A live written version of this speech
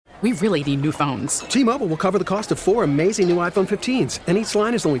We really need new phones. T-Mobile will cover the cost of 4 amazing new iPhone 15s, and each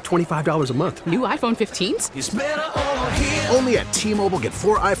line is only $25 a month. New iPhone 15s? It's better over here. Only at T-Mobile, get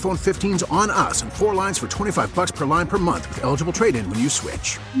 4 iPhone 15s on us and 4 lines for $25 per line per month with eligible trade-in when you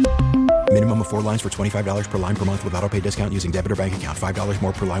switch. Minimum of 4 lines for $25 per line per month with autopay discount using debit or bank account. $5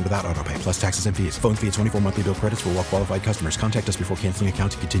 more per line without autopay, plus taxes and fees. Phone fee at 24 monthly bill credits for well-qualified customers. Contact us before canceling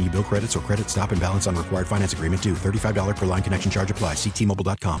account to continue bill credits or credit stop and balance on required finance agreement due. $35 per line connection charge applies. See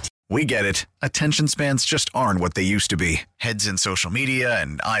T-Mobile.com. We get it. Attention spans just aren't what they used to be. Heads in social media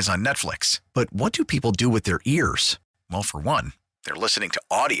and eyes on Netflix. But what do people do with their ears? Well, for one, they're listening to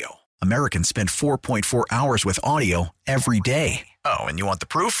audio. Americans spend 4.4 hours with audio every day. Oh, and you want the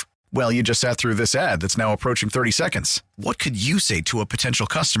proof? Well, you just sat through this ad that's now approaching 30 seconds. What could you say to a potential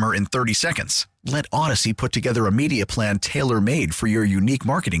customer in 30 seconds? Let Odyssey put together a media plan tailor-made for your unique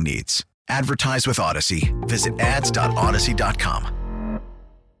marketing needs. Advertise with Odyssey. Visit ads.odyssey.com.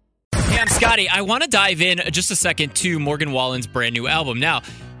 Hey, I'm Scotty. I want to dive in just a second to Morgan Wallen's brand new album. Now,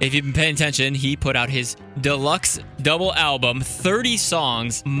 if you've been paying attention, he put out his deluxe double album, 30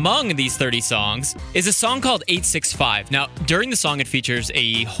 songs. Among these 30 songs is a song called 865. Now, during the song, it features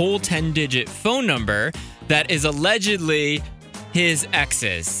a whole 10-digit phone number that is allegedly his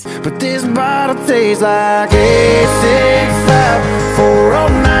ex's. But this bottle tastes like 865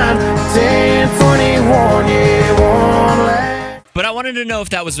 409 1021. Yeah, one last. But I wanted to know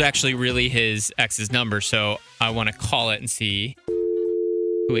if that was actually really his ex's number, so I want to call it and see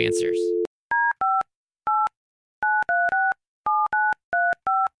who answers.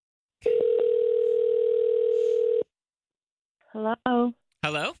 Hello?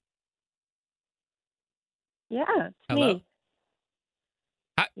 Hello? Yeah, it's Hello? me.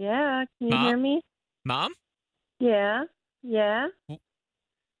 Hi. Yeah, can you Mom? hear me? Mom? Yeah, yeah.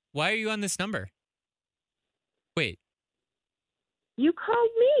 Why are you on this number? Wait. You called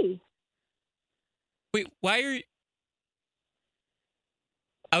me. Wait, why are you...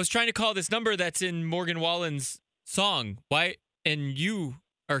 I was trying to call this number that's in Morgan Wallen's song. Why? And you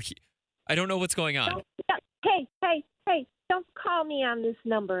are... I don't know what's going on. Hey, don't call me on this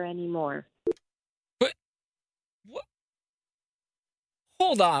number anymore. What?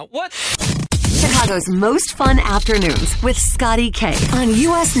 Hold on. What? Chicago's most fun afternoons with Scotty K on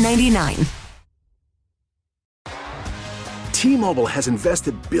US 99. T-Mobile has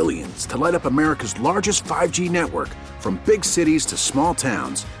invested billions to light up America's largest 5G network, from big cities to small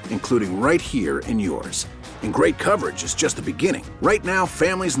towns, including right here in yours. And great coverage is just the beginning. Right now,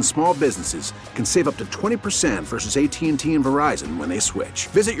 families and small businesses can save up to 20% versus AT&T and Verizon when they switch.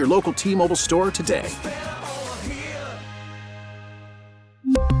 Visit your local T-Mobile store today.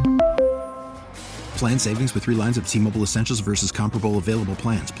 Plan savings with 3 lines of T-Mobile Essentials versus comparable available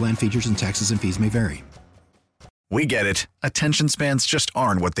plans. Plan features and taxes and fees may vary. We get it. Attention spans just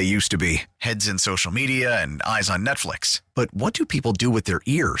aren't what they used to be. Heads in social media and eyes on Netflix. But what do people do with their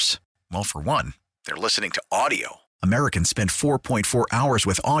ears? Well, for one, they're listening to audio. Americans spend 4.4 hours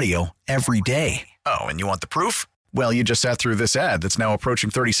with audio every day. Oh, and you want the proof? Well, you just sat through this ad that's now approaching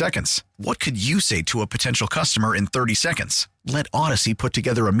 30 seconds. What could you say to a potential customer in 30 seconds? Let Odyssey put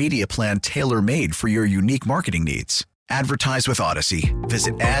together a media plan tailor-made for your unique marketing needs. Advertise with Odyssey.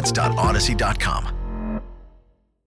 Visit ads.odyssey.com.